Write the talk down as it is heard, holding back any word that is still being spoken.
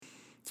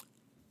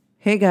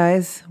Hey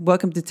guys,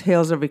 welcome to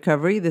Tales of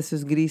Recovery. This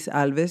is Gris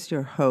Alves,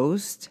 your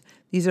host.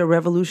 These are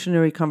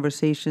revolutionary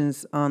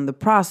conversations on the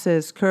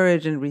process,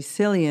 courage, and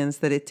resilience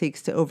that it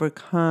takes to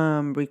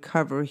overcome,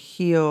 recover,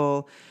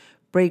 heal,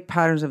 break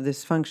patterns of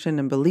dysfunction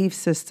and belief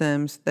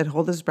systems that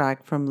hold us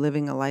back from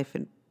living a life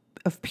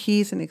of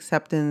peace and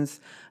acceptance,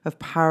 of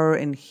power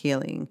and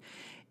healing.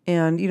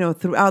 And,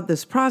 throughout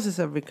this process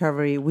of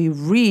recovery, we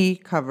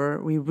recover,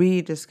 we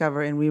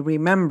rediscover, and we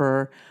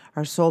remember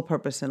our sole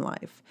purpose in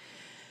life.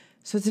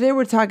 So today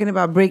we're talking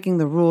about breaking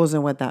the rules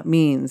and what that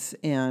means.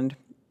 And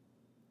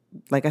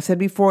like I said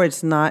before,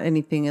 it's not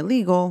anything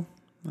illegal,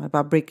 not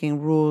about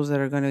breaking rules that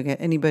are going to get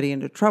anybody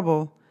into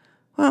trouble.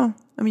 Well,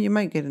 you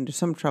might get into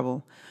some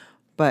trouble,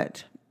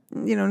 but,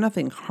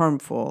 nothing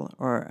harmful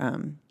or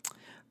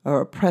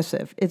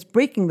oppressive. It's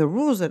breaking the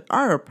rules that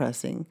are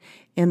oppressing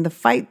and the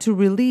fight to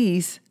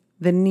release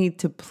the need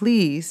to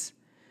please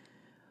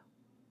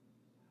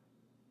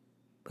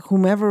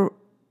whomever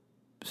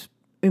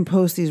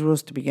imposed these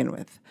rules to begin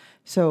with.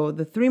 So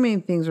the three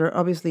main things are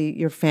obviously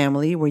your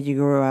family, where you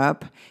grew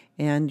up,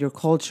 and your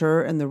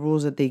culture and the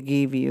rules that they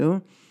gave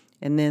you,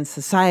 and then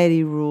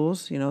society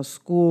rules,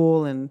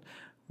 school and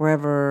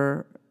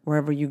wherever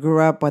you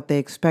grew up, what they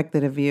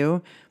expected of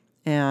you,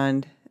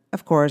 and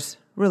of course,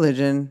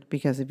 religion,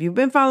 because if you've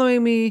been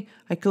following me,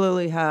 I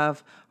clearly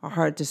have a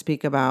heart to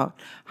speak about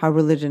how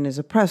religion is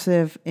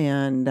oppressive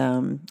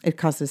and it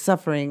causes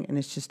suffering, and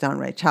it's just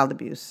downright child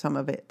abuse, some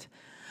of it.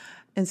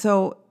 And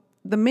so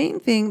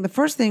the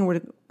first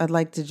thing I'd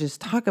like to just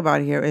talk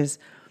about here is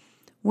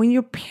when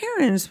your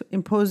parents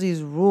impose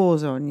these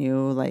rules on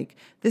you, like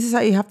this is how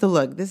you have to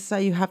look, this is how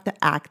you have to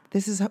act,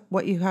 this is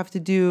what you have to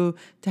do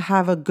to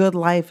have a good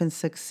life and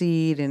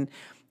succeed, and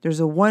there's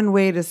a one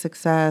way to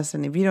success,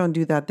 and if you don't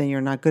do that, then you're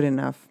not good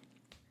enough.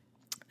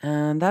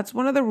 And that's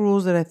one of the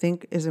rules that I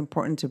think is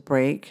important to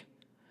break,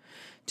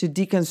 to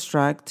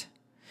deconstruct,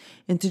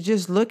 and to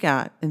just look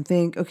at and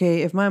think,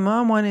 okay, if my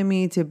mom wanted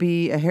me to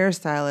be a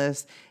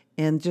hairstylist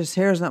and just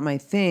hair is not my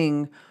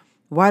thing,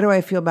 why do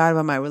I feel bad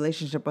about my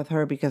relationship with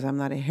her because I'm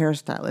not a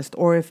hairstylist?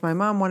 Or if my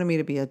mom wanted me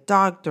to be a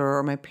doctor,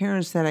 or my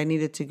parents said I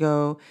needed to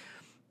go,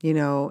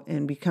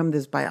 and become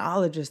this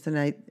biologist, and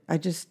I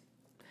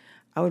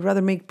would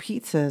rather make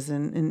pizzas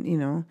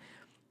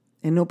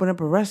and open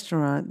up a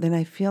restaurant, then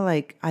I feel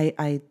like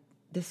I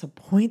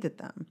disappointed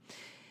them.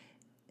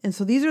 And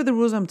so these are the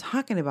rules I'm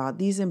talking about,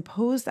 these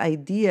imposed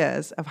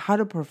ideas of how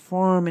to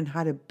perform and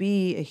how to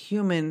be a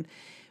human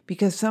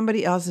because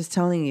somebody else is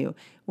telling you.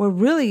 Well,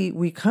 really,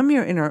 we come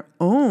here on our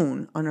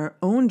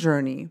own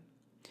journey,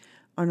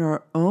 on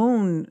our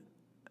own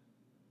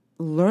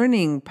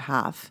learning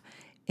path.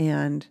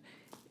 And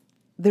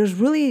there's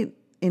really,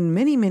 in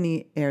many,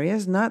 many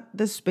areas, not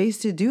the space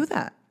to do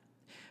that,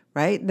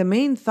 right? The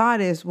main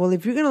thought is, well,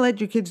 if you're going to let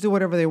your kids do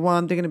whatever they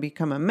want, they're going to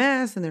become a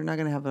mess, and they're not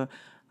going to have a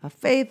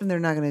faith, and they're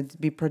not going to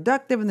be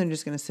productive, and they're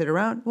just going to sit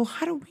around. Well,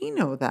 how do we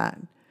know that?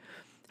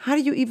 How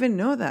do you even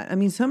know that?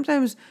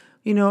 Sometimes,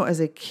 as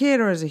a kid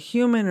or as a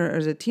human or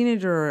as a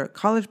teenager or a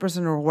college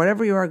person or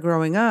whatever you are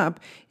growing up,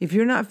 if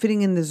you're not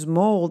fitting in this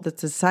mold that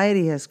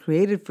society has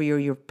created for you, or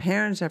your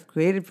parents have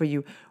created for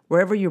you,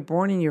 wherever you're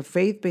born in your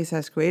faith base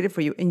has created for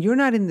you, and you're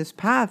not in this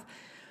path,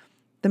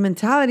 the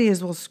mentality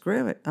is, well,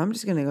 screw it. I'm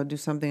just going to go do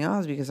something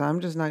else because I'm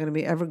just not going to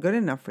be ever good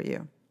enough for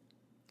you.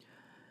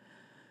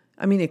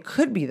 It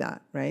could be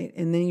that, right?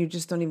 And then you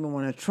just don't even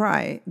want to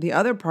try. The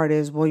other part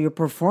is, well, you're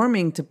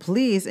performing to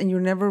please, and you're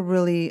never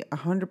really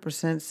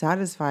 100%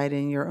 satisfied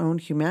in your own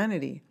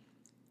humanity,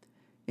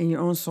 in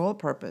your own soul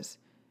purpose,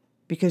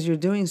 because you're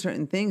doing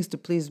certain things to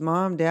please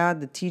mom,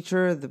 dad, the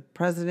teacher, the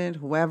president,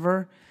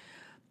 whoever.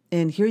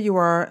 And here you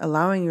are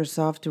allowing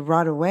yourself to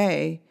rot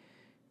away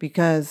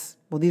because,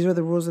 well, these are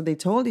the rules that they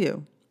told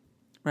you,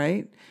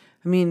 right?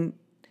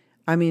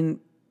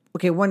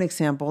 Okay, one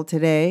example.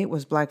 Today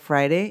was Black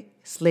Friday,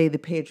 Slay the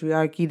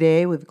Patriarchy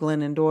Day with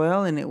Glennon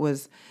Doyle, and it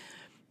was,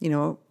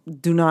 do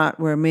not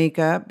wear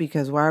makeup,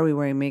 because why are we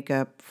wearing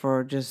makeup?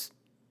 For just,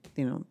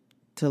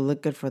 to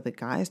look good for the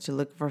guys, to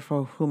look for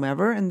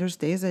whomever, and there's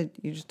days that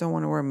you just don't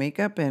want to wear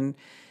makeup. And,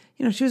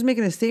 she was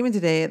making a statement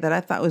today that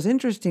I thought was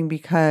interesting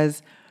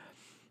because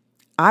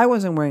I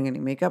wasn't wearing any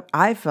makeup.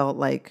 I felt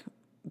like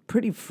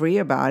pretty free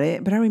about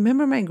it, but I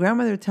remember my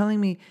grandmother telling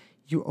me,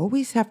 you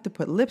always have to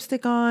put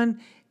lipstick on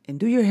and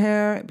do your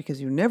hair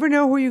because you never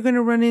know who you're going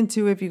to run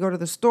into if you go to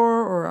the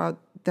store or out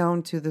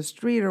down to the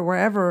street or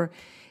wherever.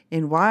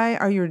 And why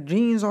are your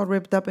jeans all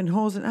ripped up in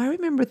holes? And I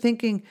remember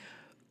thinking,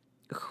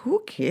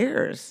 who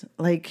cares?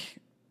 Like,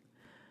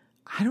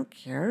 I don't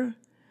care.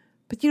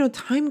 But,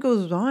 time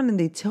goes on and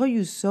they tell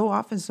you so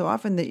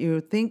often that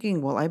you're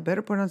thinking, well, I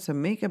better put on some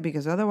makeup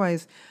because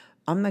otherwise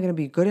I'm not going to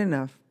be good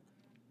enough.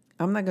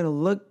 I'm not going to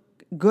look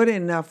good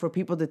enough for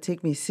people to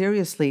take me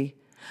seriously.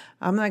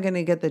 I'm not going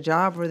to get the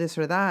job or this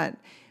or that.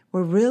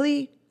 Where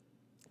really,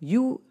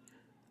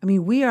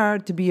 we are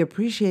to be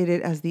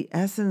appreciated as the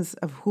essence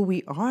of who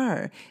we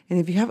are. And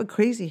if you have a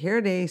crazy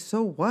hair day,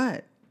 so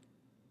what?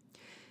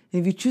 And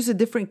if you choose a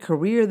different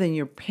career than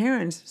your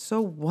parents,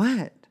 so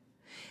what?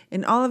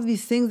 And all of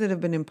these things that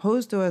have been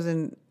imposed to us,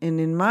 and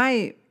in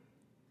my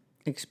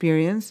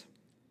experience.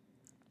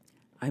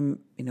 I'm,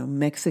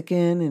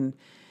 Mexican,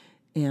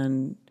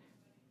 and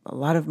a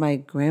lot of my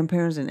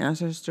grandparents and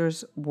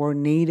ancestors were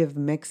native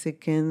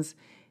Mexicans,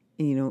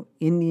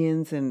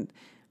 Indians, and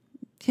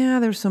yeah,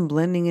 there's some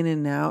blending in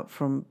and out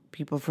from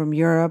people from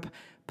Europe.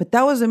 But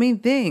that was the main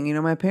thing.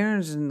 My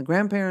parents and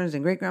grandparents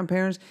and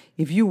great-grandparents,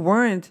 if you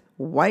weren't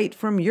white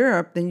from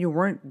Europe, then you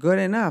weren't good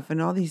enough.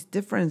 And all these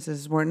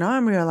differences were, now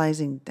I'm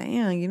realizing,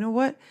 dang, you know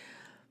what?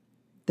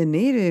 The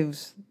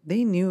natives,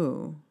 they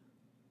knew.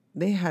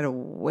 They had a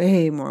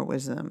way more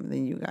wisdom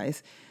than you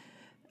guys,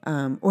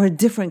 or a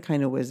different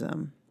kind of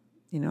wisdom.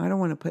 I don't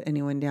want to put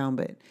anyone down,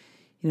 but,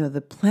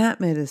 the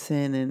plant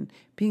medicine and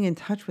being in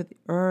touch with the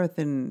earth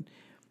and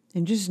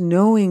just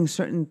knowing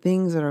certain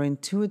things that are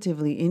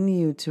intuitively in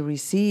you to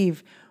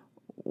receive,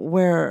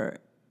 where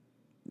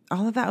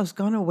all of that was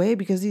gone away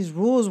because these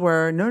rules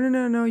were,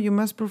 no, you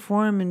must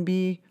perform and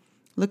be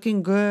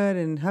looking good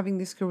and having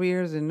these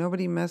careers and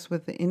nobody mess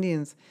with the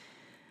Indians.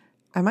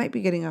 I might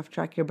be getting off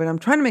track here, but I'm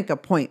trying to make a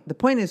point. The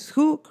point is,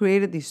 who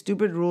created these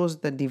stupid rules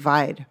that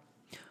divide?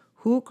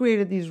 Who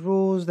created these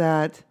rules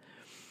that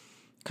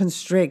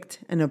constrict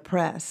and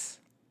oppress?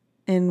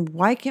 And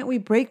why can't we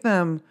break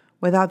them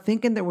without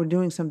thinking that we're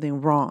doing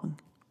something wrong?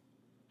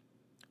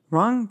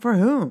 Wrong for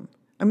whom?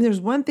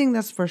 There's one thing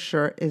that's for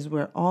sure is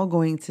we're all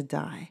going to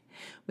die.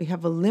 We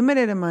have a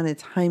limited amount of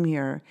time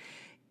here,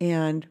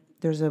 and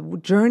there's a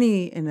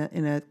journey and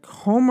a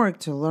homework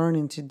to learn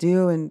and to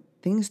do and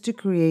things to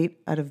create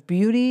out of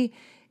beauty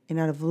and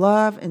out of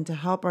love and to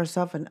help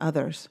ourselves and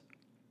others.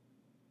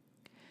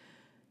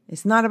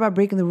 It's not about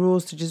breaking the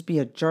rules to just be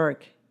a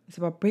jerk. It's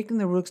about breaking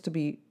the rules to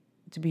be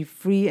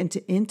free and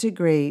to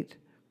integrate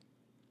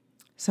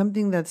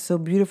something that's so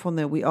beautiful and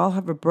that we all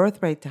have a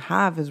birthright to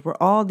have, is we're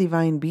all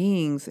divine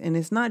beings. And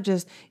it's not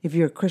just if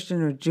you're a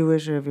Christian or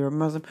Jewish or if you're a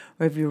Muslim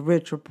or if you're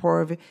rich or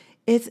poor.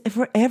 It's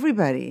for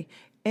everybody.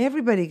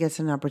 Everybody gets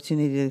an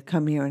opportunity to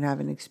come here and have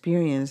an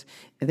experience,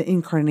 the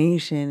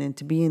incarnation, and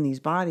to be in these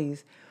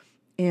bodies.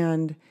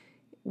 And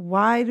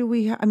why do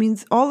we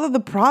all of the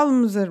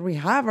problems that we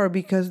have are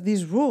because of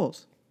these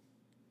rules.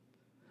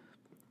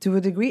 To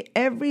a degree,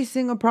 every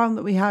single problem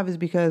that we have is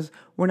because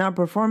we're not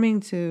performing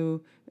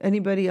to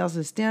anybody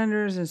else's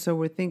standards, and so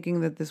we're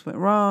thinking that this went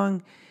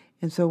wrong.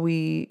 And so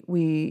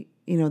we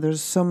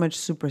there's so much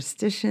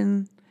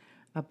superstition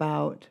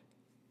about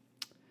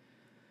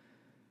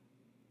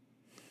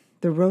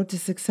the road to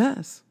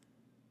success.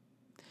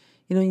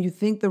 You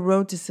think the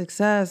road to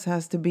success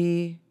has to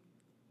be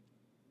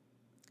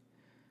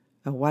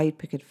a white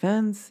picket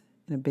fence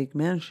and a big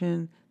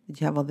mansion, that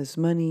you have all this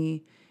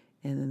money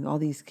and then all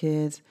these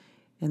kids,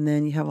 and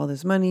then you have all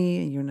this money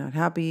and you're not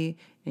happy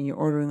and you're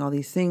ordering all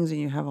these things and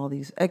you have all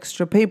these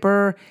extra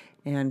paper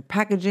and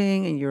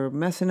packaging and you're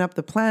messing up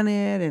the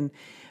planet. And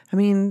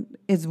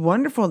it's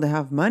wonderful to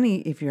have money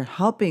if you're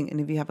helping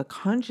and if you have a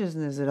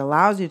consciousness that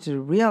allows you to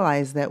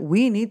realize that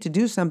we need to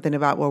do something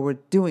about what we're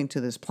doing to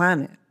this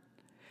planet.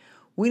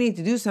 We need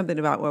to do something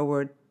about what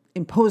we're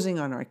imposing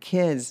on our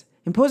kids,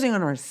 imposing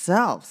on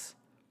ourselves.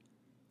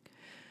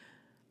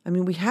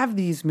 We have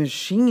these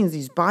machines,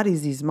 these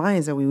bodies, these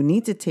minds that we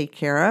need to take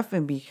care of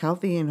and be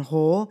healthy and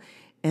whole,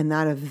 and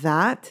out of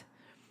that,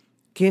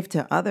 give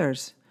to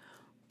others.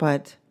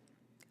 But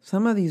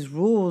some of these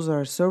rules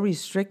are so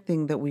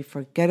restricting that we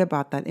forget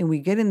about that, and we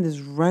get in this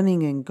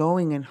running and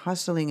going and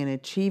hustling and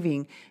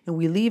achieving, and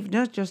we leave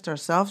not just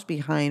ourselves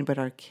behind, but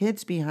our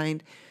kids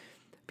behind,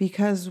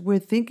 because we're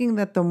thinking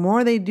that the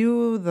more they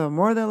do, the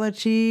more they'll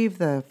achieve,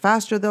 the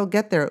faster they'll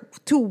get there.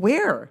 To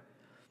where?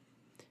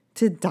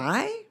 To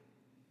die?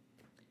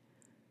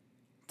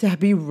 To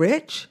be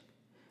rich?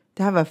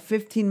 To have a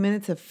 15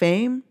 minutes of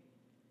fame?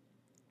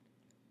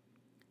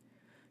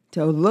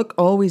 To look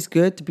always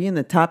good? To be in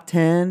the top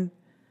 10?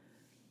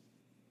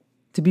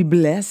 To be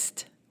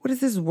blessed? What does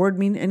this word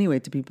mean anyway,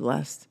 to be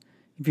blessed?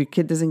 If your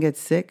kid doesn't get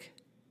sick,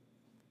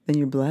 then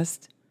you're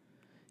blessed.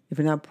 If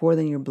you're not poor,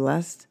 then you're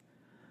blessed.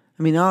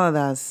 All of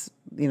that's,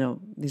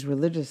 these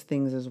religious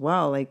things as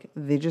well. Like,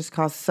 they just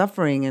cause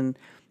suffering, and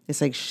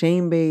it's like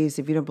shame-based.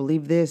 If you don't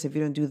believe this, if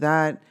you don't do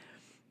that,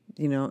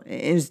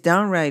 it's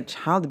downright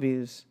child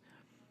abuse.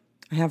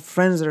 I have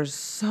friends that are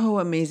so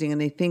amazing,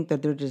 and they think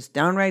that they're just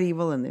downright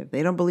evil, and if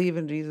they don't believe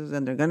in Jesus,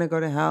 then they're going to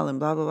go to hell and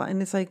blah, blah, blah.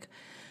 And it's like,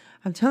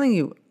 I'm telling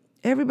you,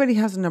 everybody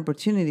has an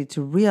opportunity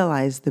to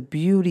realize the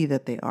beauty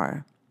that they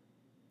are,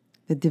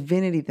 the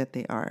divinity that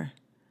they are,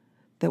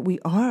 that we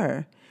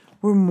are.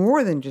 We're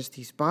more than just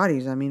these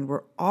bodies.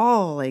 We're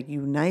all like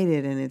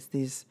united, and it's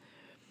these,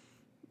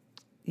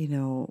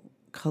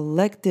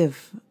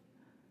 collective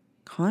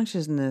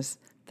consciousness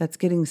that's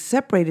getting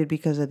separated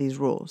because of these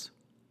rules.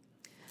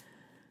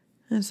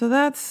 And so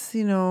that's,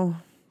 the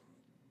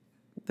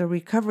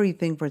recovery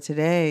thing for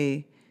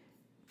today,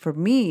 for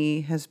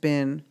me, has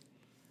been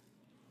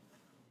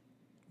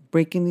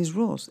breaking these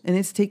rules. And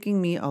it's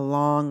taking me a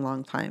long,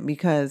 long time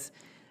because,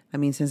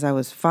 since I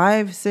was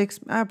 5, 6,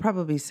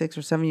 probably 6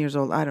 or 7 years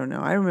old, I don't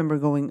know. I remember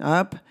going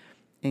up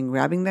and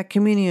grabbing that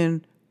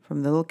communion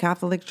from the little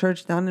Catholic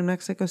church down in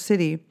Mexico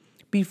City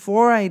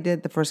before I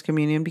did the first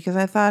communion, because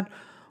I thought,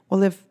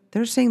 well, if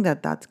they're saying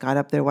that that's God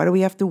up there. Why do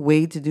we have to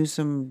wait to do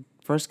some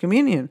first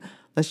communion?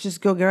 Let's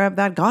just go grab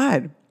that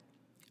God.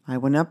 I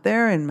went up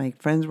there and my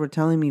friends were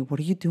telling me, what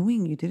are you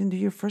doing? You didn't do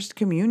your first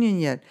communion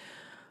yet.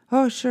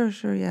 Oh, sure.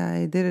 Yeah,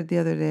 I did it the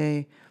other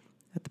day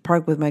at the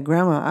park with my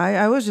grandma.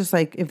 I was just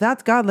like, if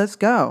that's God, let's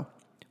go.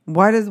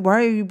 Why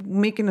are you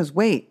making us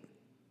wait?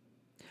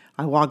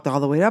 I walked all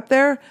the way up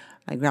there.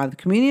 I grabbed the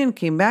communion,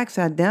 came back,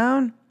 sat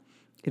down.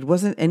 It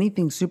wasn't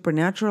anything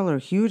supernatural or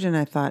huge. And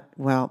I thought,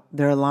 well,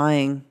 they're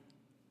lying.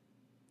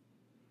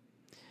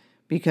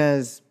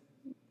 Because,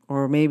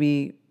 or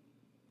maybe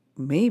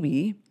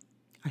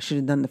I should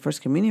have done the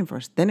first communion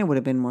first. Then it would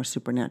have been more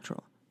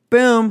supernatural.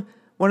 Boom.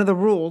 One of the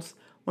rules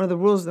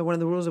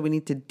that we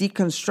need to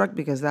deconstruct,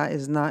 because that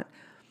is not,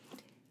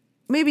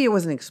 maybe it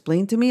wasn't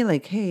explained to me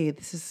like, hey,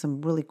 this is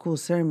some really cool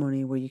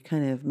ceremony where you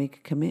kind of make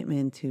a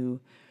commitment to,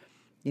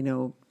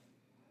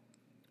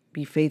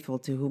 be faithful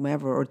to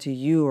whomever or to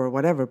you or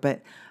whatever.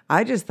 But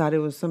I just thought it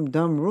was some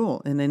dumb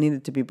rule and it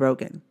needed to be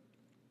broken.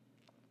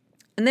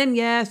 And then,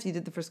 yes, you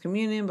did the first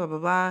communion, blah, blah,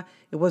 blah.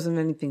 It wasn't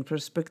anything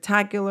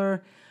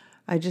spectacular.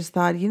 I just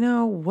thought,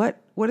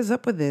 what is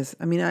up with this?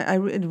 I mean,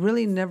 it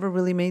really never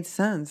really made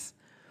sense.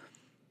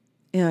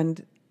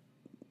 And,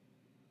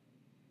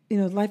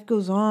 life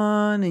goes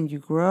on and you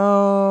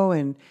grow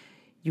and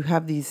you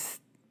have these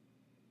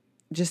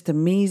just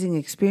amazing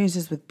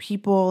experiences with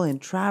people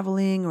and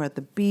traveling or at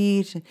the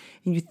beach. And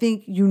you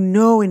think,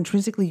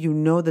 intrinsically,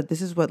 that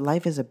this is what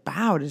life is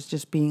about. It's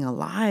just being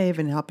alive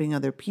and helping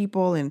other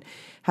people and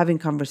having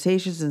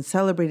conversations and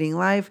celebrating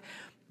life.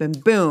 Then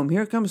boom,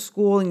 here comes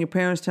school and your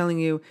parents telling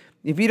you,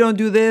 if you don't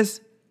do this,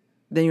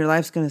 then your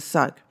life's going to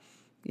suck.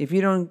 If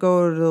you don't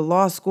go to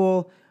law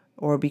school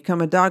or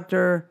become a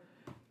doctor,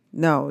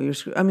 no,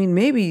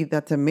 maybe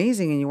that's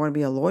amazing and you want to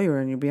be a lawyer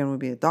and you want to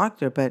be a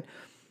doctor, but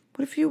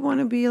what if you want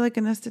to be like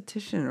an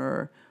esthetician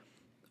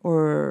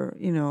or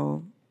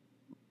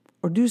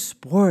do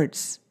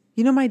sports?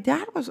 My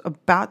dad was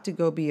about to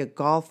go be a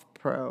golf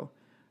pro.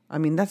 I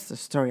mean, that's the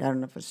story. I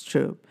don't know if it's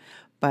true,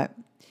 but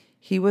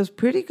he was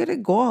pretty good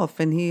at golf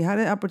and he had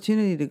an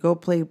opportunity to go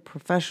play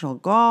professional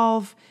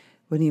golf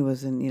when he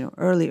was in,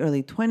 early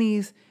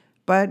 20s.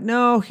 But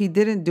no, he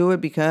didn't do it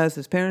because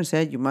his parents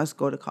said, you must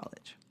go to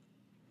college.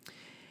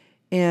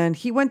 And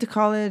he went to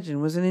college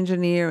and was an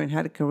engineer and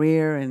had a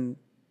career. And,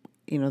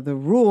 the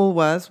rule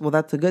was, well,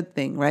 that's a good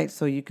thing, right?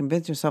 So you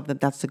convince yourself that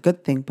that's a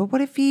good thing. But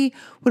what if he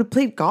would have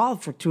played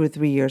golf for 2 or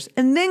 3 years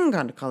and then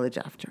gone to college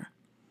after?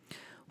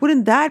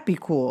 Wouldn't that be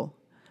cool?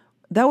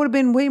 That would have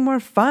been way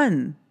more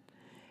fun.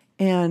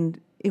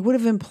 And it would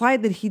have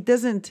implied that he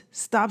doesn't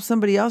stop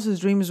somebody else's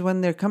dreams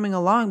when they're coming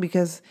along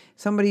because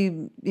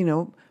somebody,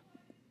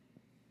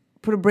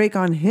 put a break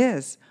on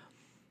his.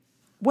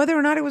 Whether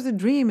or not it was a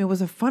dream, it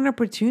was a fun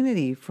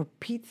opportunity. For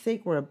Pete's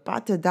sake, we're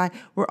about to die.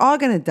 We're all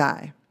going to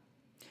die.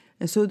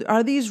 And so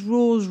are these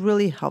rules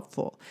really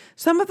helpful?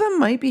 Some of them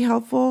might be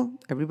helpful.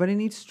 Everybody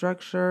needs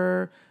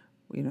structure.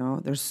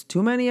 There's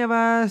too many of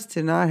us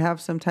to not have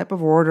some type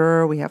of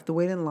order. We have to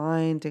wait in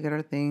line to get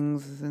our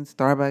things in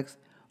Starbucks.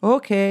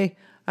 Okay,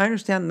 I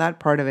understand that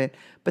part of it.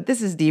 But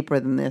this is deeper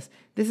than this.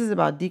 This is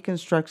about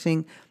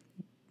deconstructing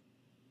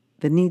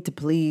the need to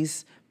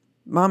please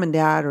mom and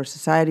dad or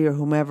society or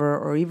whomever,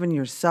 or even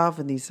yourself,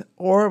 and these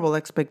horrible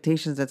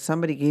expectations that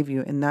somebody gave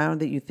you. And now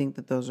that you think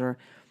that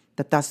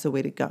that's the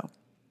way to go.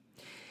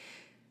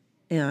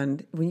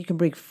 And when you can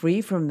break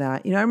free from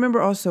that, I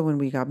remember also when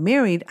we got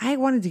married, I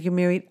wanted to get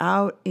married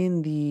out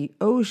in the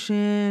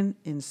ocean,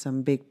 in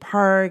some big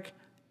park.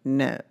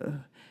 No,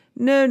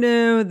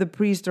 the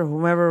priest or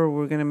whomever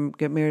were going to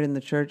get married in the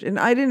church. And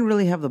I didn't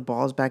really have the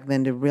balls back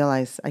then to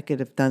realize I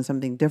could have done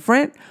something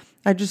different.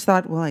 I just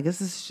thought, well, I guess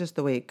this is just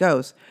the way it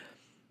goes.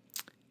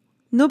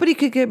 Nobody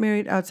could get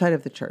married outside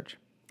of the church.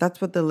 That's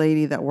what the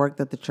lady that worked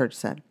at the church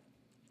said.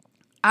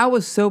 I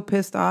was so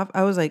pissed off.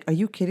 I was like, are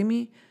you kidding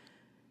me?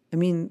 I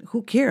mean,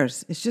 who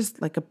cares? It's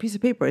just like a piece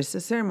of paper. It's a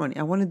ceremony.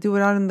 I want to do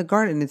it out in the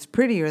garden. It's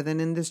prettier than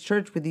in this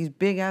church with these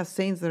big-ass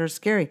saints that are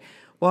scary.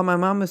 Well, my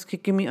mom was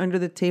kicking me under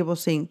the table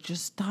saying,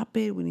 just stop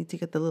it. We need to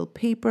get the little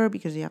paper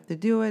because you have to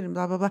do it and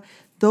blah, blah, blah.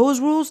 Those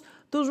rules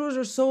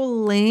are so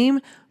lame.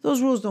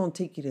 Those rules don't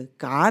take you to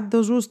God.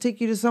 Those rules take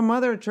you to some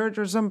other church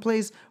or some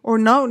place or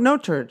no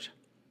church.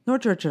 No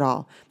church at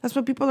all. That's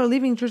why people are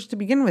leaving church to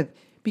begin with,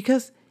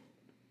 because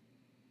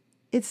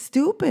it's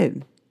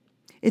stupid.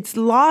 It's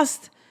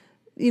lost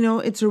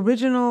its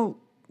original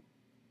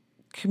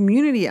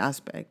community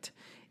aspect.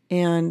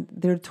 And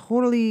they're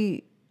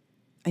totally,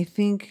 I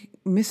think,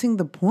 missing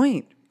the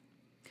point.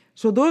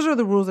 So those are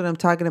the rules that I'm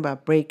talking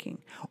about breaking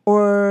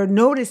or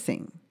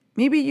noticing.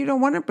 Maybe you don't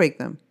want to break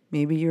them.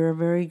 Maybe you're a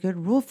very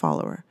good rule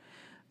follower.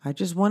 I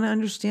just want to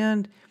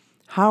understand,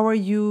 how are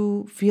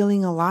you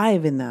feeling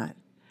alive in that?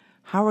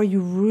 How are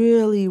you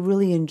really,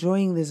 really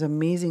enjoying this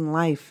amazing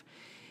life?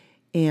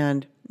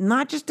 And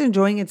not just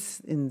enjoying it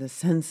in the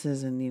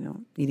senses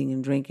and, eating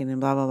and drinking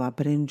and blah, blah, blah,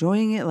 but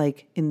enjoying it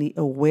like in the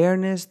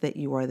awareness that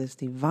you are this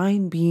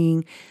divine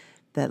being,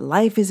 that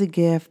life is a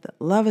gift, that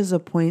love is a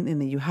point,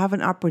 and that you have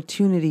an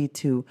opportunity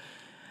to,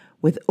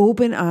 with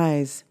open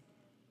eyes,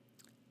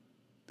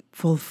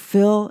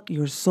 Fulfill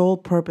your sole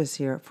purpose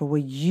here for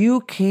what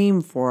you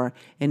came for,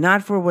 and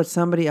not for what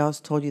somebody else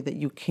told you that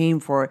you came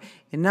for,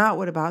 and not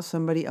what about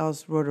somebody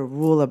else wrote a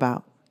rule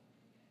about.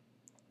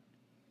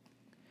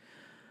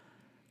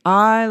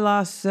 I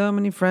lost so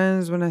many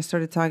friends when I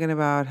started talking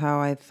about how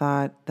I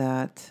thought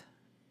that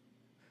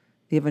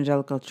the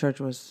evangelical church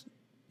was,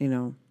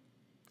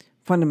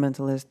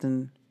 fundamentalist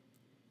and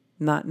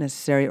not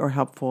necessary or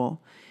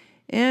helpful.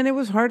 And it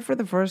was hard for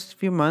the first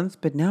few months,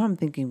 but now I'm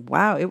thinking,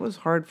 wow, it was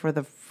hard for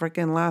the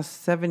freaking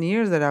last 7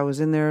 years that I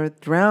was in there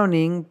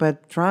drowning,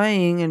 but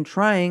trying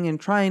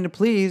to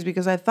please,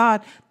 because I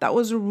thought that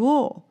was a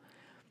rule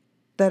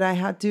that I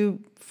had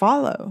to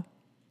follow.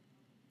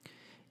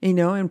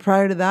 And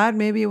prior to that,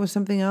 maybe it was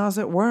something else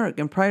at work.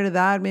 And prior to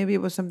that, maybe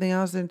it was something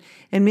else. And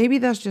maybe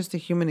that's just a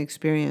human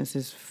experience,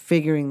 is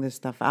figuring this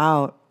stuff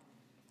out,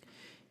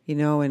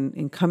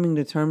 and coming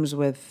to terms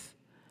with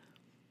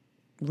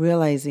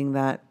realizing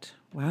that,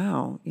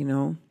 wow,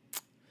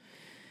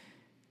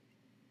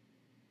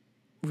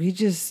 we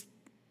just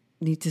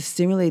need to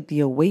stimulate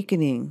the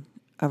awakening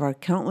of our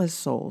countless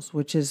souls,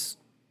 which is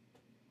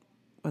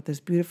what this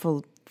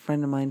beautiful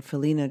friend of mine,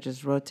 Felina,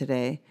 just wrote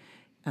today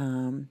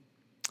in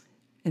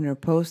her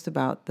post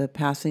about the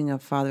passing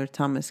of Father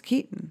Thomas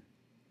Keaton,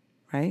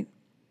 right?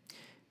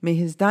 May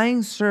his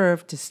dying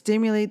serve to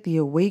stimulate the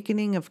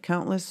awakening of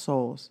countless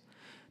souls,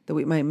 that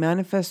we might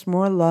manifest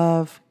more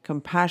love,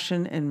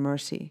 compassion, and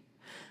mercy,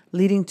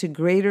 leading to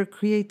greater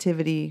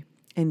creativity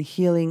and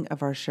healing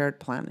of our shared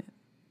planet.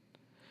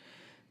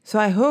 So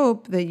I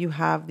hope that you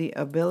have the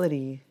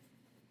ability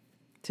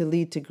to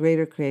lead to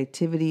greater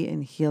creativity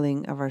and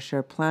healing of our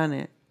shared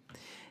planet,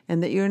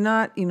 and that you're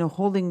not,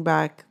 holding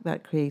back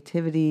that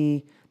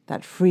creativity,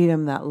 that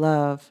freedom, that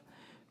love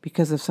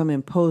because of some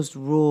imposed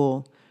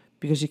rule,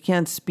 because you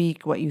can't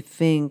speak what you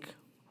think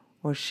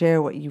or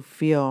share what you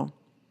feel,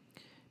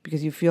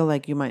 because you feel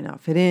like you might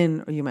not fit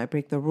in, or you might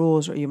break the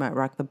rules, or you might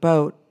rock the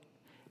boat,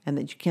 and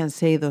that you can't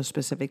say those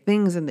specific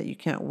things, and that you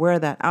can't wear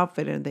that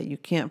outfit, and that you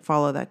can't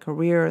follow that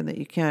career, and that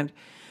you can't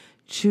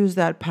choose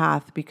that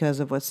path because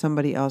of what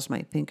somebody else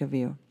might think of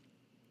you.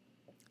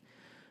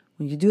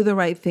 When you do the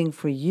right thing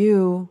for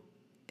you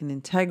in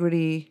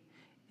integrity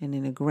and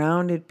in a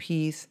grounded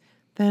peace,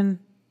 then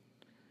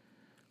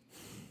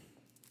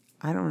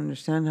I don't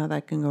understand how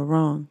that can go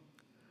wrong.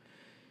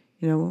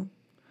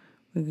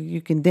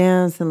 You can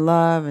dance and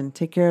love and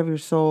take care of your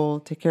soul,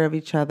 take care of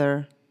each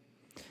other.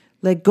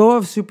 Let go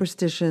of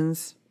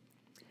superstitions.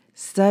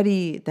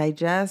 Study,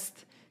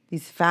 digest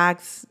these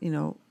facts,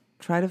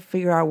 try to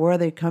figure out where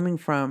they're coming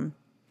from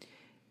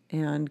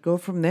and go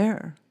from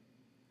there.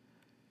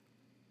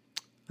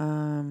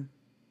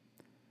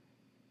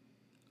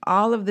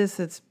 All of this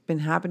that's been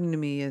happening to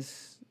me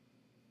is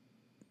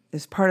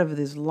part of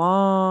this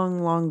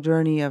long, long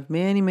journey of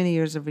many, many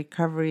years of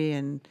recovery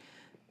and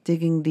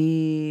digging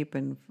deep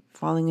and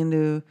falling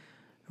into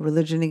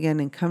religion again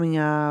and coming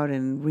out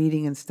and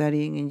reading and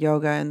studying and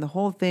yoga. And the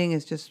whole thing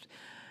is just,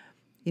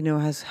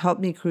 has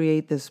helped me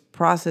create this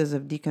process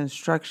of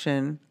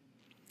deconstruction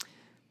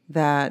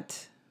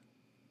that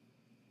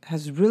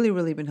has really,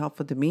 really been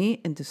helpful to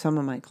me and to some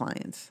of my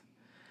clients.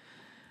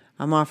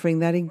 I'm offering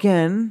that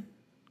again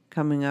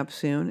coming up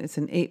soon. It's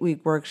an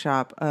 8-week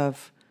workshop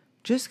of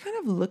just kind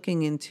of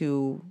looking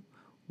into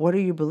what are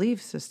your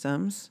belief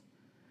systems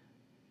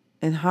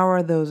and how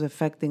are those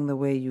affecting the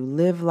way you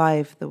live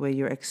life, the way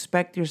you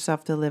expect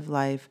yourself to live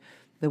life,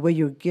 the way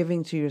you're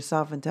giving to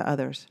yourself and to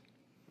others.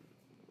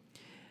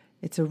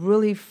 It's a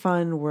really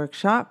fun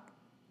workshop.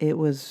 It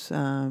was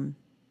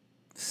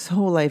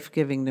so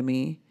life-giving to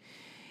me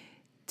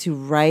to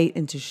write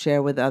and to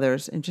share with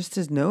others, and just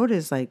to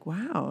notice, like,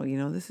 wow,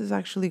 this is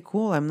actually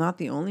cool. I'm not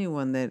the only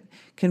one that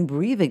can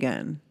breathe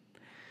again.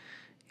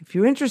 If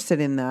you're interested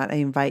in that, I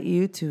invite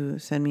you to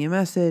send me a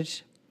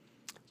message,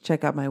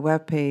 check out my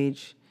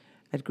webpage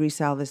at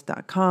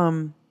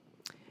greasealvis.com,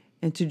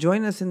 and to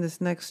join us in this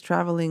next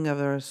traveling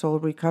of our Soul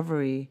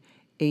Recovery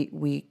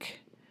 8-week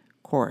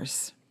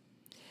course.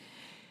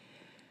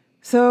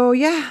 So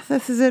yeah,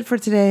 this is it for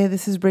today.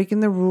 This is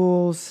Breaking the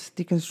Rules,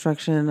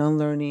 Deconstruction,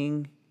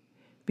 Unlearning.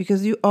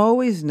 Because you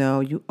always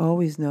know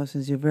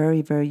since you're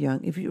very, very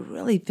young, if you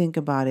really think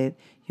about it,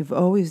 you've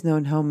always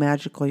known how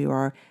magical you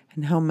are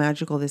and how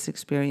magical this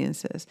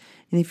experience is.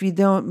 And if you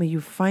don't, may you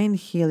find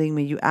healing,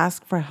 may you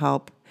ask for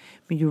help,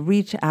 may you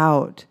reach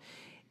out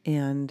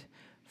and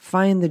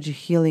find the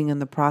healing in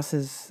the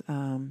process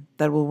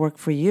that will work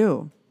for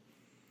you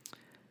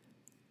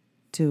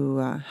to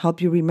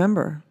help you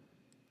remember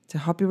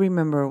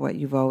what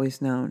you've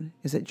always known,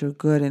 is that you're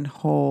good and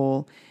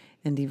whole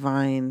and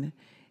divine,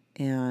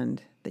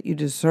 and that you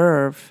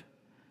deserve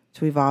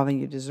to evolve, and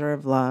you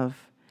deserve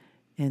love,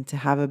 and to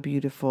have a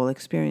beautiful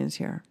experience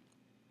here,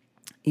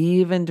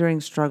 even during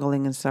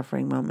struggling and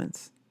suffering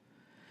moments.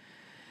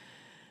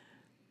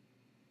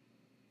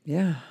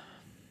 Yeah,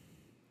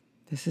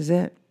 this is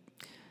it.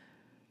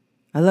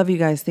 I love you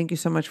guys. Thank you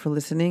so much for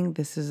listening.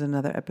 This is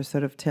another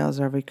episode of Tales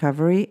of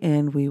Recovery,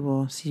 and we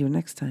will see you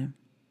next time.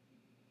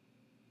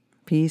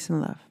 Peace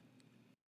and love.